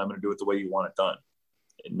it done, I'm going to do it the way you want it done.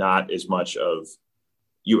 Not as much of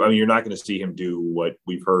you. I mean, you're not going to see him do what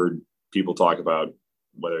we've heard people talk about,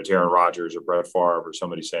 whether it's Aaron Rodgers or Brett Favre or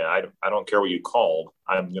somebody saying, I don't care what you called.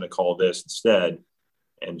 I'm going to call this instead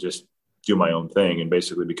and just do my own thing and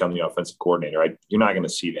basically become the offensive coordinator. You're not going to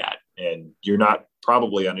see that. And you're not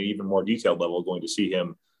probably on an even more detailed level going to see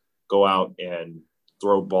him go out and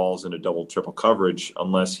throw balls into double, triple coverage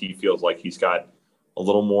unless he feels like he's got a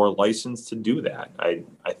little more license to do that. I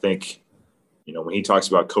think, when he talks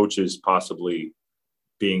about coaches possibly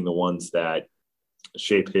being the ones that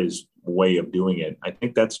shape his way of doing it, I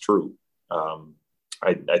think that's true.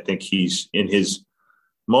 I think he's in his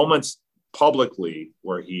moments publicly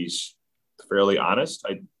where he's fairly honest.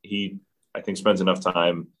 I think spends enough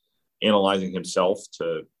time analyzing himself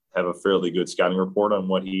to have a fairly good scouting report on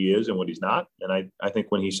what he is and what he's not. And I think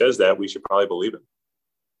when he says that, we should probably believe him.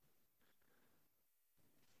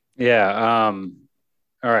 Yeah.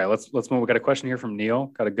 All right, let's move. We got a question here from Neil.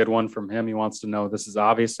 Got a good one from him. He wants to know, this is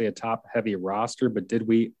obviously a top-heavy roster, but did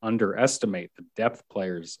we underestimate the depth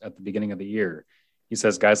players at the beginning of the year? He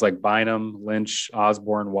says guys like Bynum, Lynch,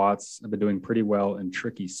 Osborne, Watts have been doing pretty well in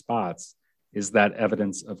tricky spots. Is that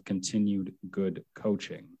evidence of continued good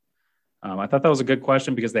coaching? I thought that was a good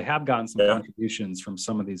question because they have gotten some contributions from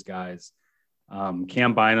some of these guys.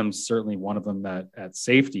 Cam Bynum's certainly one of them that at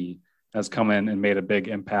safety has come in and made a big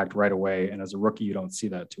impact right away. And as a rookie, you don't see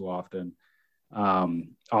that too often.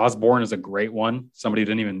 Osborne is a great one. Somebody who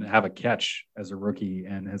didn't even have a catch as a rookie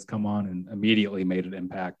and has come on and immediately made an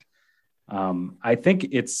impact. I think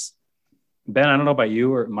it's, Ben, I don't know about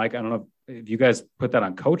you or Mike, I don't know if you guys put that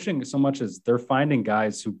on coaching so much as they're finding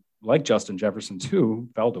guys who, like Justin Jefferson too,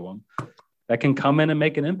 fell to him, that can come in and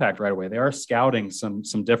make an impact right away. They are scouting some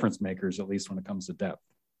difference makers, at least when it comes to depth.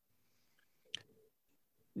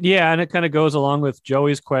 Yeah, and it kind of goes along with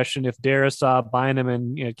Joey's question. If Darrisaw, Bynum,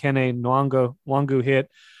 and Kene Nwangu hit,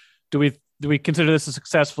 do we consider this a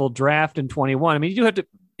successful draft in 21? I mean, you have to.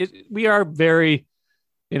 We are very,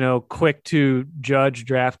 quick to judge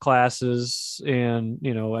draft classes, and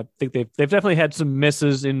I think they've definitely had some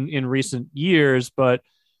misses in recent years, but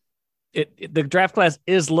the draft class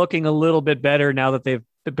is looking a little bit better now that they've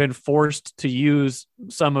been forced to use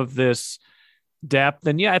some of this depth.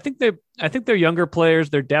 And yeah, I think their younger players,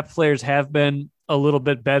 their depth players have been a little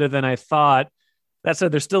bit better than I thought. That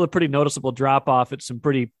said, there's still a pretty noticeable drop off at some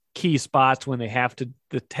pretty key spots when they have to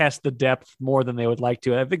test the depth more than they would like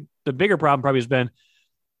to. I think the bigger problem probably has been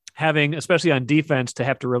having, especially on defense, to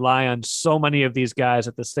have to rely on so many of these guys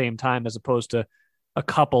at the same time, as opposed to a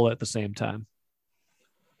couple at the same time.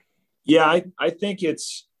 Yeah, I think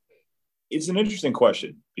it's an interesting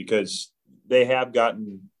question because they have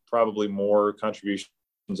gotten probably more contributions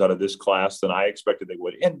out of this class than I expected they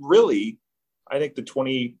would. And really, I think the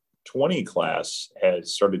 2020 class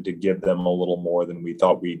has started to give them a little more than we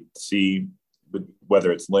thought we'd see,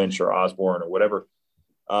 whether it's Lynch or Osborne or whatever.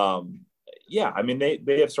 Yeah, I mean,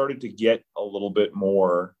 they have started to get a little bit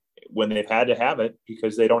more when they've had to have it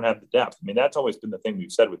because they don't have the depth. I mean, that's always been the thing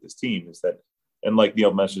we've said with this team is that, and like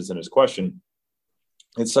Neil mentions in his question,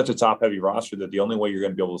 it's such a top-heavy roster that the only way you're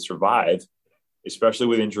going to be able to survive, especially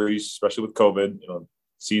with injuries, especially with COVID,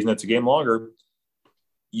 season that's a game longer,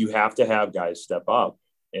 you have to have guys step up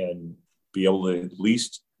and be able to at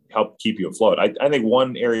least help keep you afloat. I think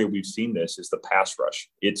one area we've seen this is the pass rush.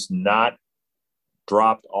 It's not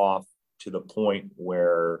dropped off to the point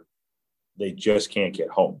where they just can't get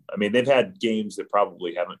home. I mean, they've had games that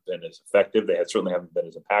probably haven't been as effective. They certainly haven't been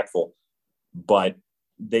as impactful, but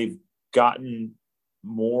they've gotten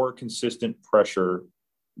more consistent pressure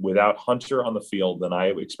without Hunter on the field than I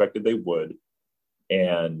expected they would.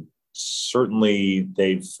 And certainly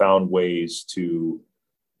they've found ways to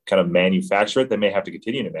kind of manufacture it. They may have to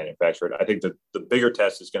continue to manufacture it. I think that the bigger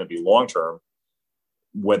test is going to be long-term,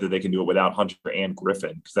 whether they can do it without Hunter and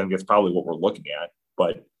Griffin, because I think that's probably what we're looking at.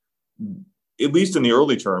 But at least in the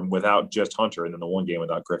early term, without just Hunter and then the one game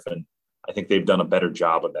without Griffin, I think they've done a better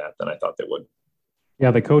job of that than I thought they would. Yeah,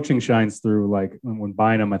 the coaching shines through. Like when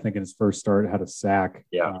Bynum, I think in his first start, had a sack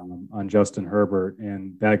on Justin Herbert,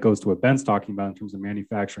 and that goes to what Ben's talking about in terms of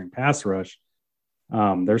manufacturing pass rush.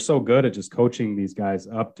 They're so good at just coaching these guys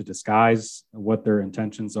up to disguise what their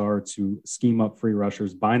intentions are, to scheme up free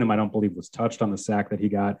rushers. Bynum, I don't believe, was touched on the sack that he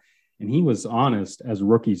got, and he was honest, as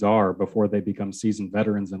rookies are before they become seasoned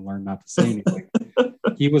veterans and learn not to say anything.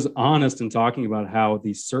 He was honest in talking about how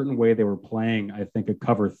the certain way they were playing, I think, a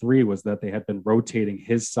cover three, was that they had been rotating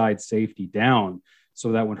his side safety down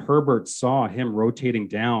so that when Herbert saw him rotating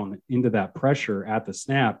down into that pressure at the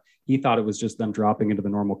snap, he thought it was just them dropping into the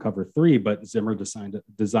normal cover three, but Zimmer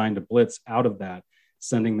designed a blitz out of that,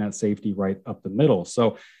 sending that safety right up the middle.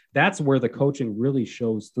 So that's where the coaching really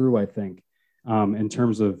shows through, I think, in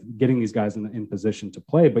terms of getting these guys in position to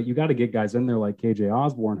play. But you got to get guys in there like KJ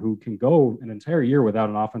Osborne, who can go an entire year without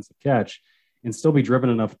an offensive catch and still be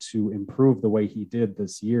driven enough to improve the way he did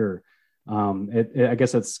this year. I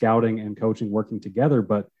guess it's scouting and coaching working together,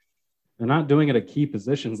 but they're not doing it at key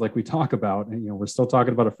positions like we talk about. And, we're still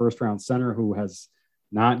talking about a first-round center who has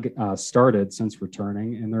not started since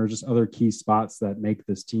returning. And there are just other key spots that make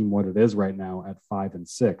this team what it is right now at 5 and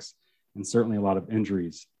 6. And certainly a lot of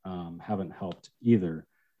injuries haven't helped either,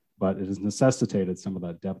 but it has necessitated some of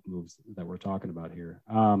that depth moves that we're talking about here.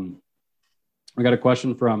 We got a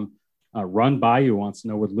question from Run Bayou, wants to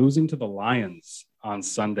know, would losing to the Lions on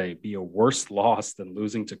Sunday be a worse loss than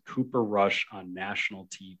losing to Cooper Rush on national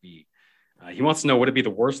TV? He wants to know, would it be the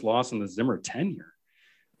worst loss in the Zimmer tenure?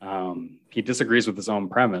 He disagrees with his own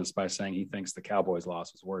premise by saying he thinks the Cowboys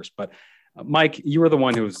loss was worse. But Mike, you were the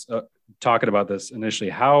one who was talking about this initially.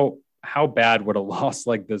 How bad would a loss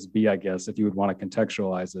like this be, I guess, if you would want to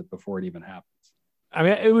contextualize it before it even happens? I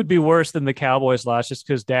mean, it would be worse than the Cowboys loss just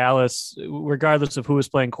because Dallas, regardless of who is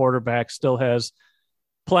playing quarterback, still has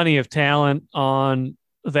plenty of talent on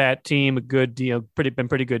that team. A good, been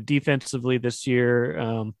pretty good defensively this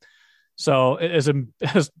year. So as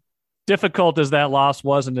difficult as that loss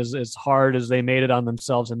was and as hard as they made it on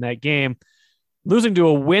themselves in that game, losing to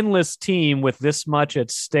a winless team with this much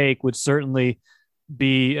at stake would certainly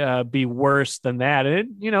be worse than that.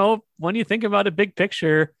 And when you think about it big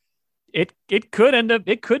picture, it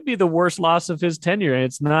could be the worst loss of his tenure. And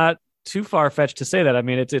it's not too far-fetched to say that. I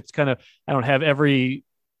mean, it's kind of, I don't have every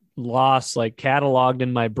loss like cataloged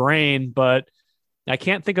in my brain, but I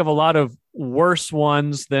can't think of a lot of worse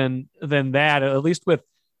ones than that, at least with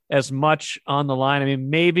as much on the line. I mean,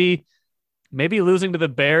 maybe losing to the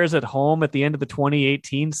Bears at home at the end of the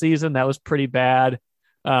 2018 season, that was pretty bad.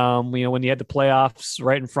 When you had the playoffs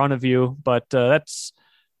right in front of you, but that's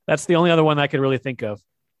the only other one I could really think of.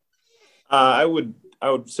 I would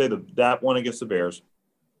say that one against the Bears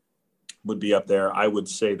would be up there. I would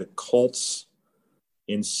say the Colts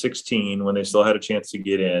in 16, when they still had a chance to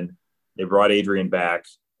get in, they brought Adrian back.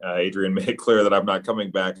 Adrian made it clear that I'm not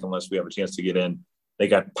coming back unless we have a chance to get in. They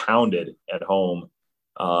got pounded at home.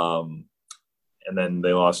 And then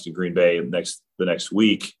they lost to Green Bay the next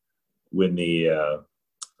week when the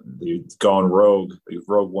gone rogue, the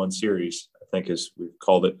Rogue One series, I think as we've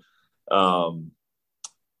called it,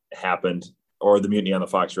 happened, or the Mutiny on the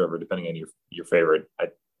Fox River, depending on your favorite.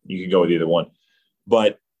 You can go with either one.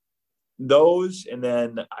 But those, and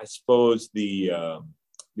then I suppose the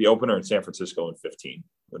opener in San Francisco in 15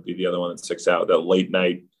 would be the other one that sticks out. That late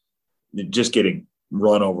night, just getting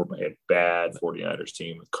run over by a bad 49ers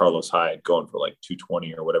team with Carlos Hyde going for like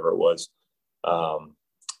 220 or whatever it was.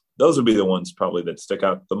 Those would be the ones probably that stick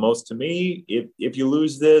out the most to me. If you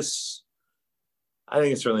lose this, I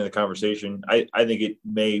think it's certainly in the conversation. I think it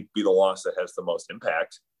may be the loss that has the most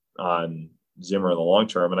impact on Zimmer in the long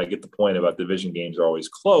term. And I get the point about division games are always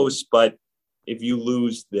close, but if you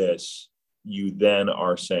lose this, you then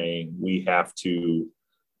are saying we have to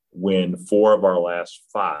win 4 of our last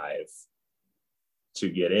 5 to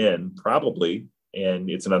get in, probably. And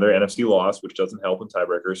it's another NFC loss, which doesn't help in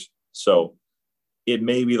tiebreakers. So it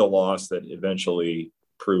may be the loss that eventually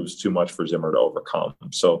proves too much for Zimmer to overcome.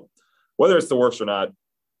 So whether it's the worst or not,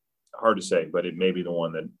 hard to say, but it may be the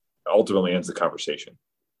one that ultimately ends the conversation.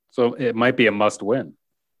 So it might be a must win.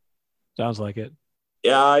 Sounds like it.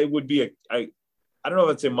 Yeah, it would be I don't know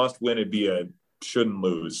if it's a must win. It'd be a shouldn't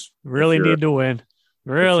lose. Really need to win.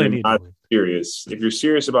 Really need to win. Serious. If you're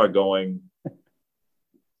serious about going,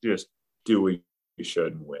 just do what you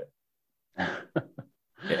should and win.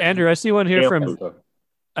 Andrew, I see one here from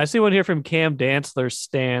Cam Dantzler's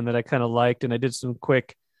Stan that I kind of liked, and I did some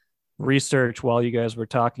quick research while you guys were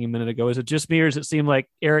talking a minute ago. Is it just me, or does it seem like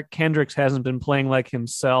Eric Kendricks hasn't been playing like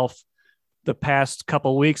himself the past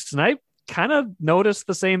couple weeks? And I kind of noticed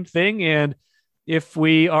the same thing. And if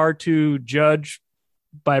we are to judge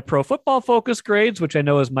by Pro Football Focus grades, which I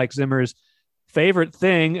know is Mike Zimmer's favorite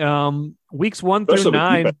thing, weeks 1 through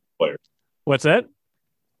 9. What's that?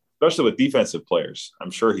 Especially with defensive players.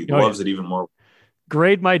 I'm sure he loves it even more.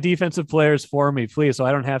 Grade my defensive players for me, please, so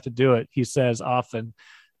I don't have to do it, he says often.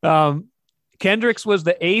 Kendricks was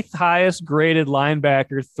the 8th highest graded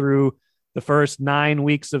linebacker through the first 9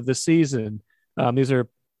 weeks of the season. These are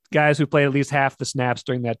guys who played at least half the snaps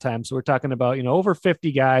during that time. So we're talking about, over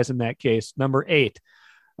 50 guys in that case, number 8.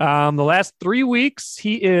 The last 3 weeks,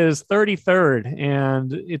 he is 33rd,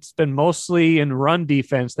 and it's been mostly in run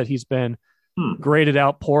defense that he's been graded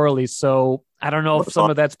out poorly. So I don't know if some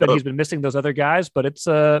of that's been he's been missing those other guys, but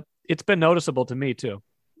it's been noticeable to me too.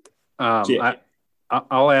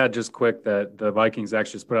 I'll add just quick that the Vikings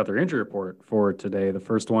actually just put out their injury report for today, the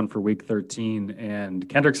first one for week 13, and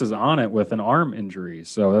Kendricks is on it with an arm injury.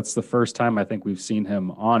 So that's the first time I think we've seen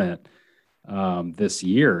him on it this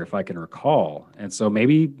year, if I can recall. And so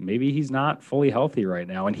maybe he's not fully healthy right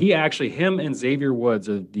now. And him and Xavier Woods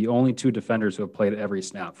are the only 2 defenders who have played every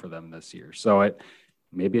snap for them this year. So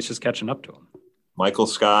maybe it's just catching up to him. Michael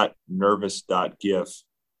Scott, nervous.gif,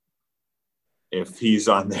 if he's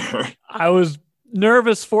on there. I was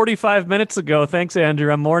nervous 45 minutes ago. Thanks,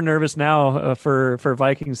 Andrew. I'm more nervous now for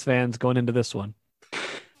Vikings fans going into this one.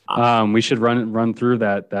 We should run through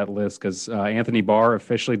that list because Anthony Barr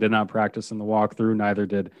officially did not practice in the walkthrough. Neither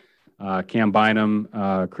did Cam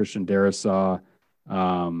Bynum, Christian Darrisaw.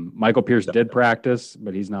 Michael Pierce did practice,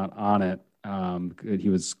 but he's not on it. He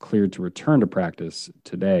was cleared to return to practice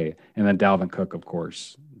today. And then Dalvin Cook, of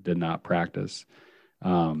course, did not practice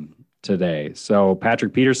today. So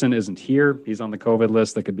Patrick Peterson isn't here. He's on the COVID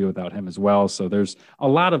list. That could be without him as well. So there's a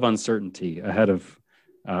lot of uncertainty ahead of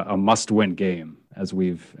a must-win game as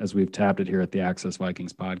we've tapped it here at the Access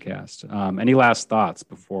Vikings podcast. Any last thoughts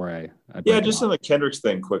before I just on the Kendricks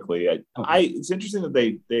thing quickly. It's interesting that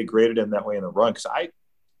they graded him that way in the run because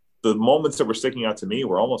the moments that were sticking out to me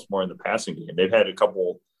were almost more in the passing game. They've had a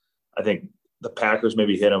couple. I think the Packers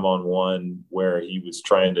maybe hit him on one where he was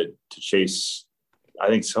trying to chase, I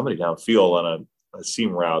think, somebody downfield on a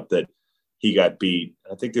seam route that he got beat.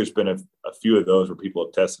 I think there's been a few of those where people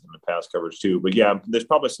have tested in the pass coverage too. But yeah, there's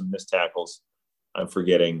probably some missed tackles I'm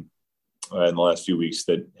forgetting in the last few weeks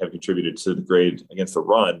that have contributed to the grade against the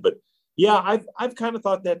run. But yeah, I've kind of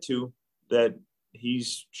thought that too, that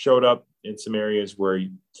he's showed up in some areas where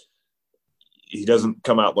he doesn't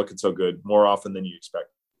come out looking so good more often than you expect.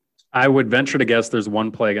 I would venture to guess there's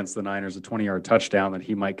one play against the Niners, a 20-yard touchdown that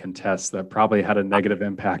he might contest that probably had a negative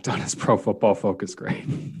impact on his Pro Football Focus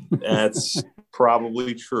grade. That's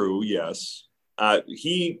probably true, yes.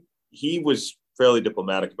 He was fairly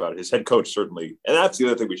diplomatic about it. His head coach certainly, and that's the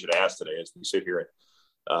other thing we should ask today as we sit here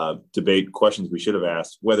and debate questions we should have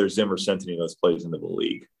asked, whether Zimmer sent any of those plays into the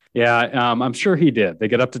league. Yeah, I'm sure he did. They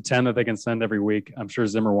get up to 10 that they can send every week. I'm sure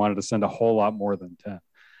Zimmer wanted to send a whole lot more than 10.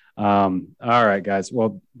 All right, guys.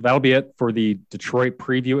 Well, that'll be it for the Detroit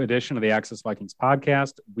preview edition of the Access Vikings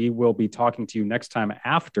podcast. We will be talking to you next time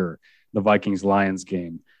after the Vikings-Lions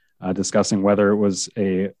game, discussing whether it was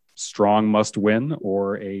a strong must-win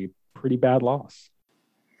or a pretty bad loss.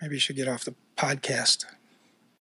 Maybe you should get off the podcast.